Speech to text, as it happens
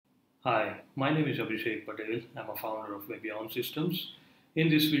Hi, my name is Abhishek Patel. I'm a founder of Webyon Systems. In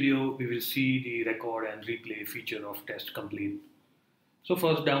this video, we will see the record and replay feature of TestComplete. So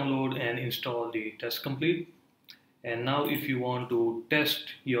first download and install the TestComplete. And now if you want to test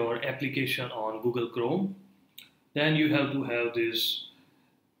your application on Google Chrome, then you have to have this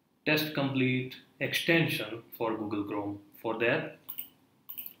TestComplete extension for Google Chrome. For that,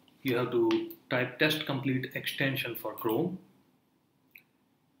 you have to type TestComplete extension for Chrome.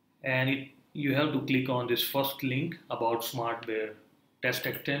 And you have to click on this first link about smartware test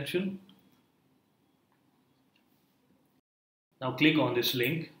extension. Now click on this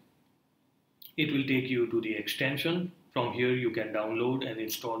link. It will take you to the extension. From here you can download and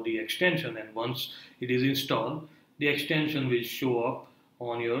install the extension, and once it is installed, the extension will show up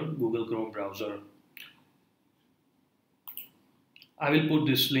on your Google Chrome browser. I will put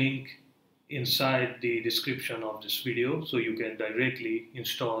this link inside the description of this video so you can directly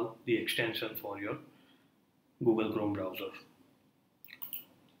install the extension for your Google Chrome browser.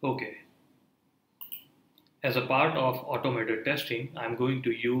 Okay. As a part of automated testing, I'm going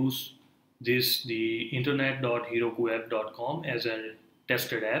to use the internet.herokuapp.com as a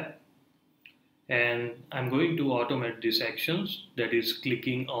tested app, and I'm going to automate these actions, that is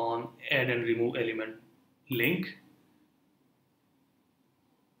clicking on add and remove element link,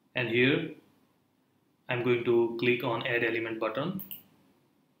 and here I'm going to click on add element button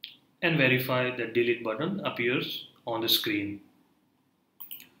and verify that delete button appears on the screen.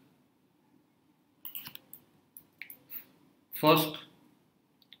 First,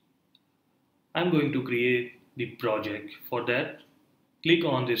 I'm going to create the project. For that, click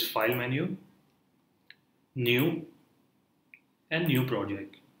on this file menu, new, and new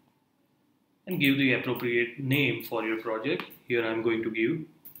project, and give the appropriate name for your project. Here I'm going to give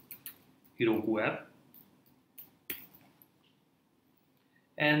Heroku app.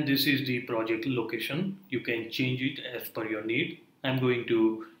 And this is the project location. You can change it as per your need. I'm going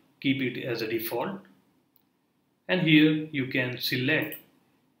to keep it as a default. And here you can select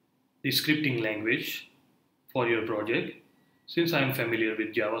the scripting language for your project. Since I'm familiar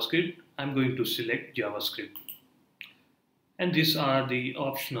with JavaScript, I'm going to select JavaScript. And these are the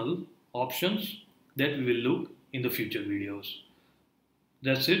optional options that we will look in the future videos.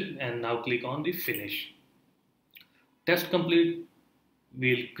 That's it, and now click on the finish. TestComplete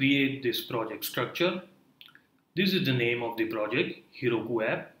will create this project structure. This is the name of the project, Heroku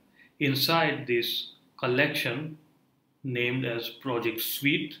app. Inside this collection named as project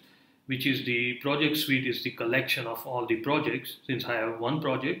suite, which is the project suite is the collection of all the projects. Since I have one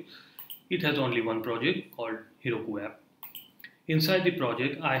project, it has only one project called Heroku app. Inside the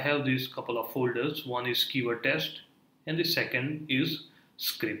project, I have these couple of folders. One is keyword test and the second is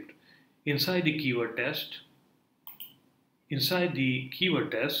script. Inside the keyword test,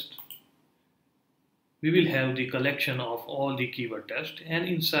 we will have the collection of all the keyword tests, and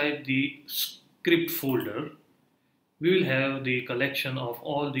inside the script folder, we will have the collection of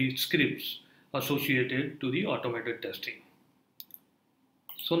all the scripts associated to the automated testing.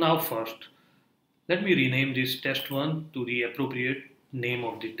 So now first, let me rename this test1 to the appropriate name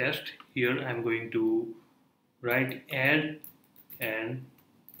of the test. Here I'm going to write add and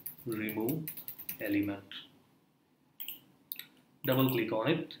remove element. Double click on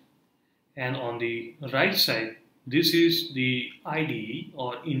it, and on the right side, this is the IDE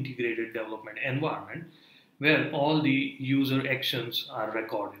or integrated development environment where all the user actions are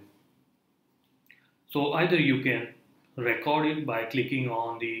recorded. So either you can record it by clicking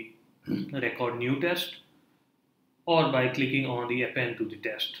on the record new test, or by clicking on the append to the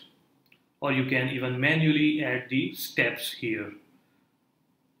test, or you can even manually add the steps here.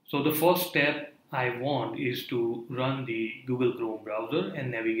 So the first step I want is to run the Google Chrome browser and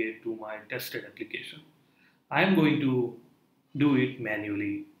navigate to my tested application. I am going to do it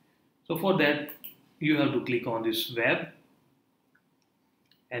manually. So for that, you have to click on this web,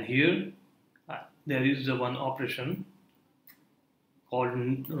 and here there is the one operation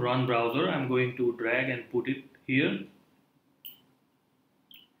called run browser. I'm going to drag and put it here.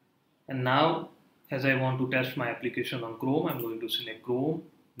 And now, as I want to test my application on Chrome, I'm going to select Chrome,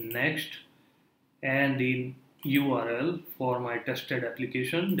 next, and the URL for my tested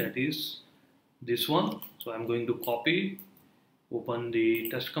application, that is this one. So I'm going to copy, open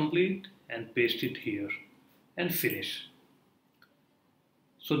the TestComplete and paste it here and finish.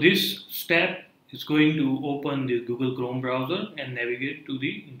 So this step is going to open the Google Chrome browser and navigate to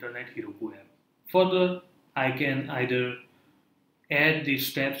the Internet Heroku app. Further, I can either add these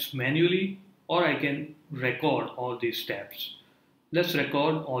steps manually, or I can record all these steps. Let's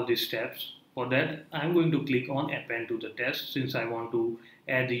record all these steps. For that, I'm going to click on append to the test, since I want to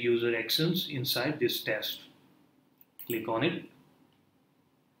add the user actions inside this test. Click on it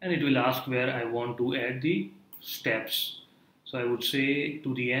and it will ask where I want to add the steps. So I would say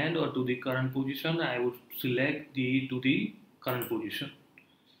to the end or to the current position. I would select the to the current position.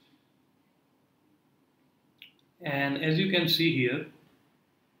 And as you can see here,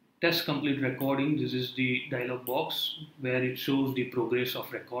 test complete recording, this is the dialog box where it shows the progress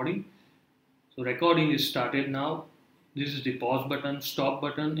of recording. So recording is started now. This is the pause button, stop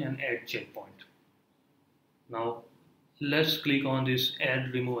button and add checkpoint. Now let's click on this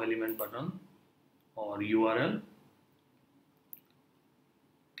add remove element button or URL.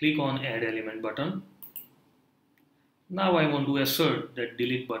 Click on add element button. Now I want to assert that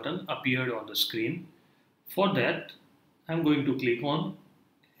delete button appeared on the screen. For that, I'm going to click on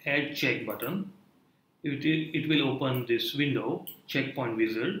add check button. It will open this window, checkpoint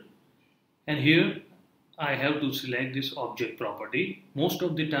wizard, and here I have to select this object property. Most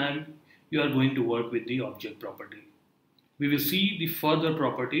of the time you are going to work with the object property. We will see the further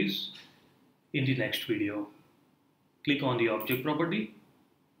properties in the next video. Click on the object property.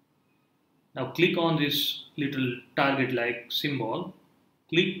 Now click on this little target like symbol,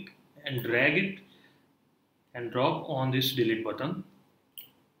 click and drag it and drop on this delete button.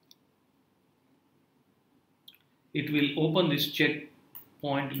 It will open this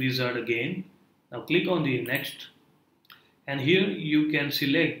checkpoint wizard again. Now click on the next and here you can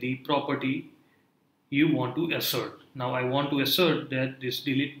select the property you want to assert. Now I want to assert that this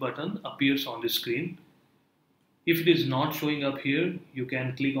delete button appears on the screen. If it is not showing up here, you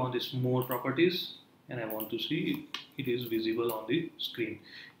can click on this more properties and I want to see it is visible on the screen.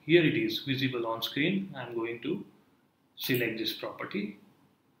 Here it is visible on screen. I'm going to select this property,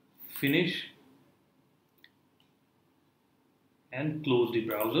 finish and close the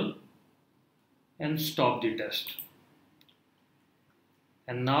browser and stop the test.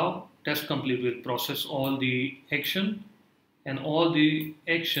 And now test complete will process all the action and all the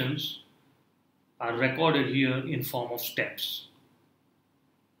actions are recorded here in form of steps.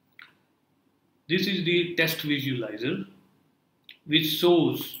 This is the test visualizer which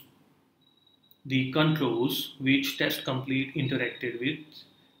shows the controls which test complete interacted with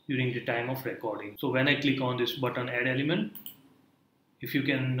during the time of recording. So when I click on this button add element, if you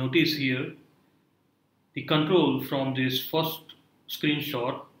can notice here, the control from this first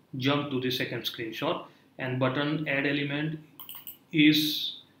screenshot jump to the second screenshot and button add element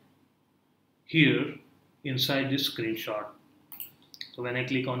is here inside this screenshot. So when I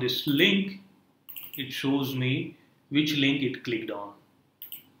click on this link, it shows me which link it clicked on.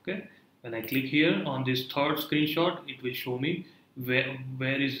 Okay, when I click here on this third screenshot, it will show me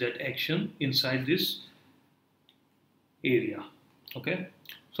where is that action inside this area. Okay,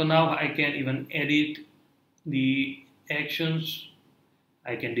 so now I can even edit the actions,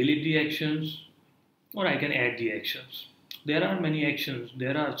 I can delete the actions, or I can add the actions. There are many actions.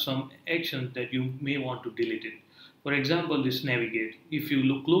 There are some actions that you may want to delete it. For example, this navigate. If you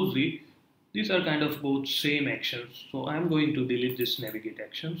look closely, these are kind of both same actions. So I'm going to delete this navigate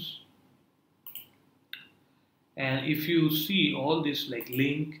actions. And if you see all this like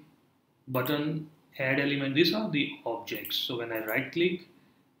link, button, add element, these are the objects. So when I right click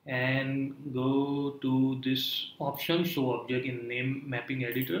and go to this option, show object in name mapping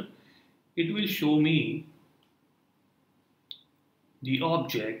editor, it will show me the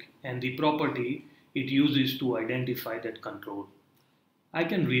object and the property it uses to identify that control. I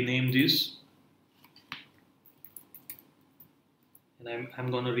can rename this and I'm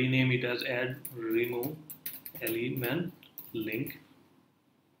going to rename it as add remove element link,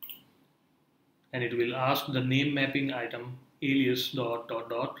 and it will ask the name mapping item alias dot dot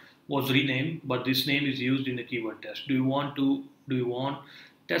dot was renamed, but this name is used in the keyword test. Do you want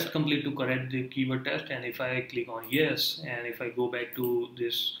test complete to correct the keyword test? And if I click on yes, and if I go back to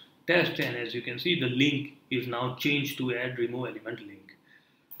this test, and as you can see the link is now changed to add remove element link.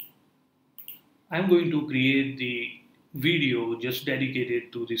 I'm going to create the video just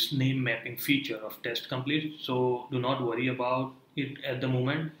dedicated to this name mapping feature of test complete, so do not worry about it at the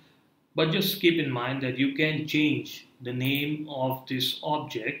moment, but just keep in mind that you can change the name of this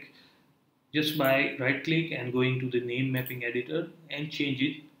object just by right click and going to the name mapping editor and change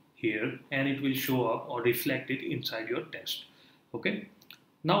it here, and it will show up or reflect it inside your test. Okay,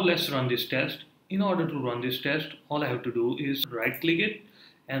 now let's run this test. In order to run this test, all I have to do is right click it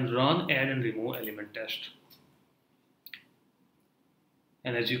and run add and remove element test.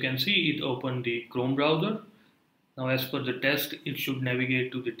 And as you can see, it opened the Chrome browser. Now as per the test, it should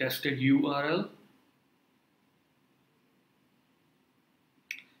navigate to the tested URL.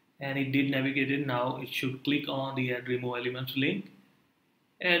 And it did navigate it. Now it should click on the add remove elements link.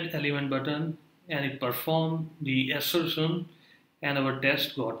 add element button, and it performed the assertion and our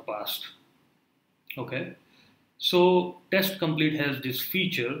test got passed. Okay. So TestComplete has this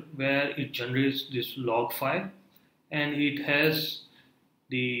feature where it generates this log file and it has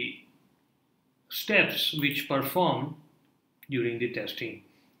the steps which perform during the testing.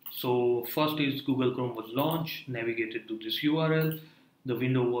 So first is Google Chrome was launched, navigated to this URL, the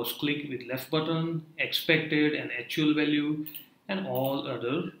window was clicked with left button, expected and actual value, and all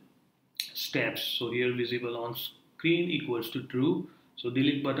other steps. So here visible on screen equals to true. So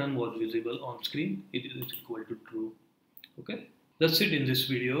delete button was visible on screen, it is equal to true. Okay, that's it in this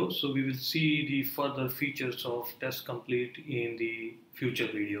video. So we will see the further features of TestComplete in the future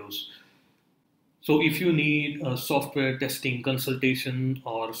videos. So if you need a software testing consultation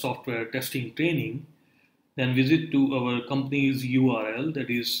or software testing training, then visit to our company's URL,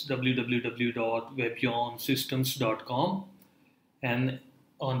 that is www.webionsystems.com, and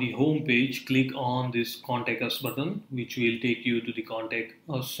on the home page click on this contact us button, which will take you to the contact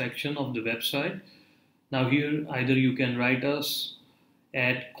us section of the website. Now here either you can write us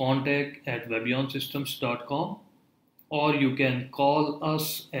at contact@webionsystems.com, or you can call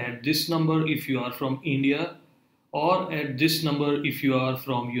us at this number if you are from India, or at this number if you are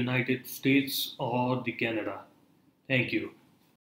from United States or the Canada. Thank you.